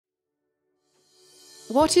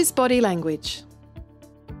What is body language?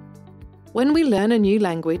 When we learn a new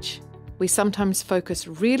language, we sometimes focus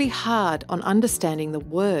really hard on understanding the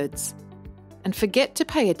words and forget to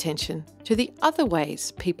pay attention to the other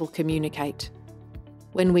ways people communicate.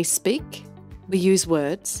 When we speak, we use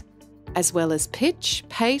words, as well as pitch,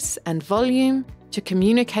 pace, and volume to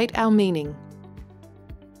communicate our meaning.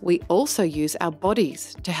 We also use our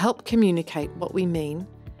bodies to help communicate what we mean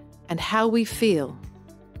and how we feel.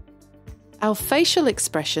 Our facial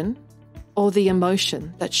expression, or the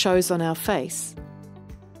emotion that shows on our face,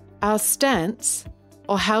 our stance,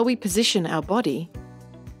 or how we position our body,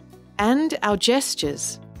 and our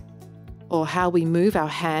gestures, or how we move our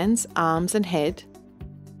hands, arms, and head,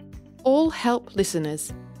 all help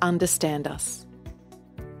listeners understand us.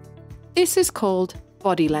 This is called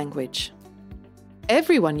body language.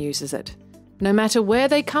 Everyone uses it, no matter where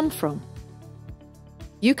they come from.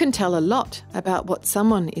 You can tell a lot about what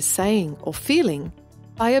someone is saying or feeling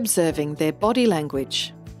by observing their body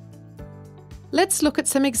language. Let's look at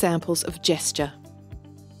some examples of gesture.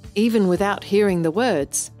 Even without hearing the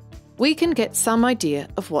words, we can get some idea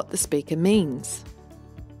of what the speaker means.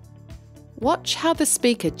 Watch how the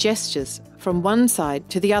speaker gestures from one side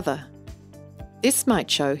to the other. This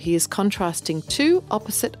might show he is contrasting two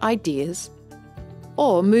opposite ideas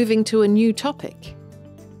or moving to a new topic.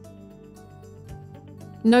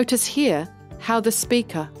 Notice here how the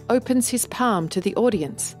speaker opens his palm to the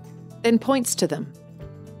audience, then points to them.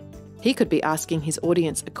 He could be asking his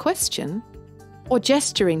audience a question or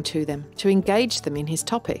gesturing to them to engage them in his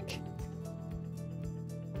topic.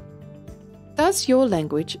 Does your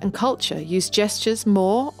language and culture use gestures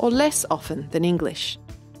more or less often than English?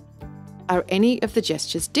 Are any of the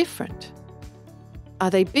gestures different?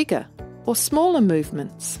 Are they bigger or smaller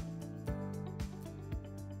movements?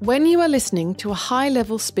 When you are listening to a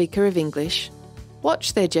high-level speaker of English,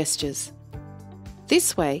 watch their gestures.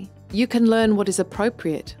 This way, you can learn what is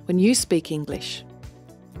appropriate when you speak English.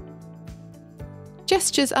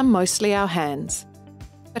 Gestures are mostly our hands,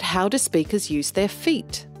 but how do speakers use their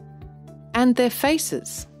feet? And their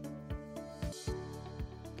faces?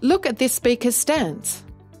 Look at this speaker's stance.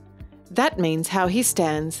 That means how he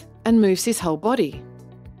stands and moves his whole body.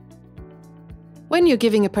 When you're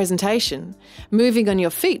giving a presentation, moving on your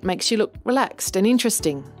feet makes you look relaxed and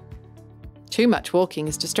interesting. Too much walking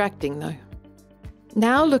is distracting, though.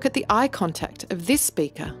 Now look at the eye contact of this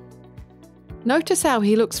speaker. Notice how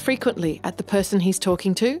he looks frequently at the person he's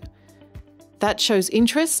talking to. That shows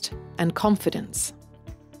interest and confidence.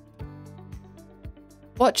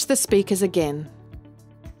 Watch the speakers again.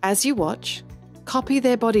 As you watch, copy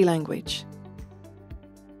their body language.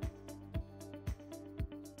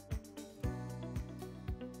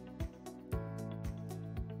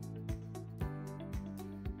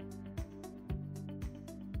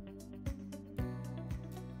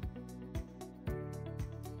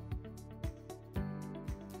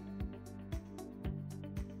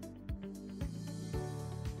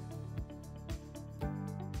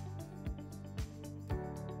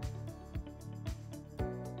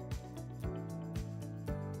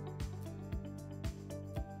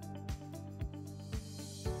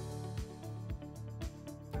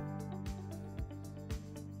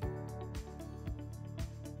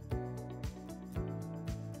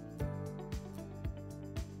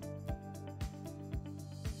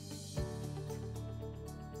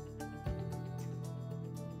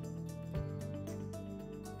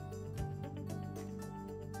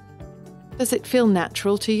 Does it feel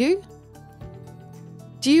natural to you?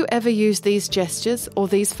 Do you ever use these gestures or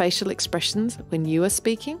these facial expressions when you are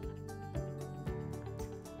speaking?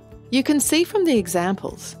 You can see from the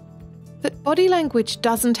examples that body language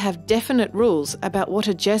doesn't have definite rules about what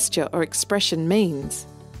a gesture or expression means.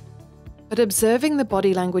 But observing the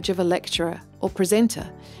body language of a lecturer or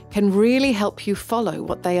presenter can really help you follow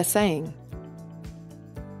what they are saying.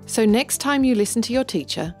 So next time you listen to your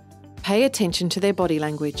teacher, pay attention to their body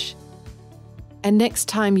language. And next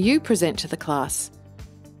time you present to the class,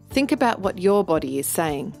 think about what your body is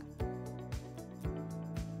saying.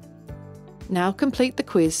 Now complete the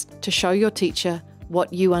quiz to show your teacher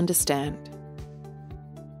what you understand.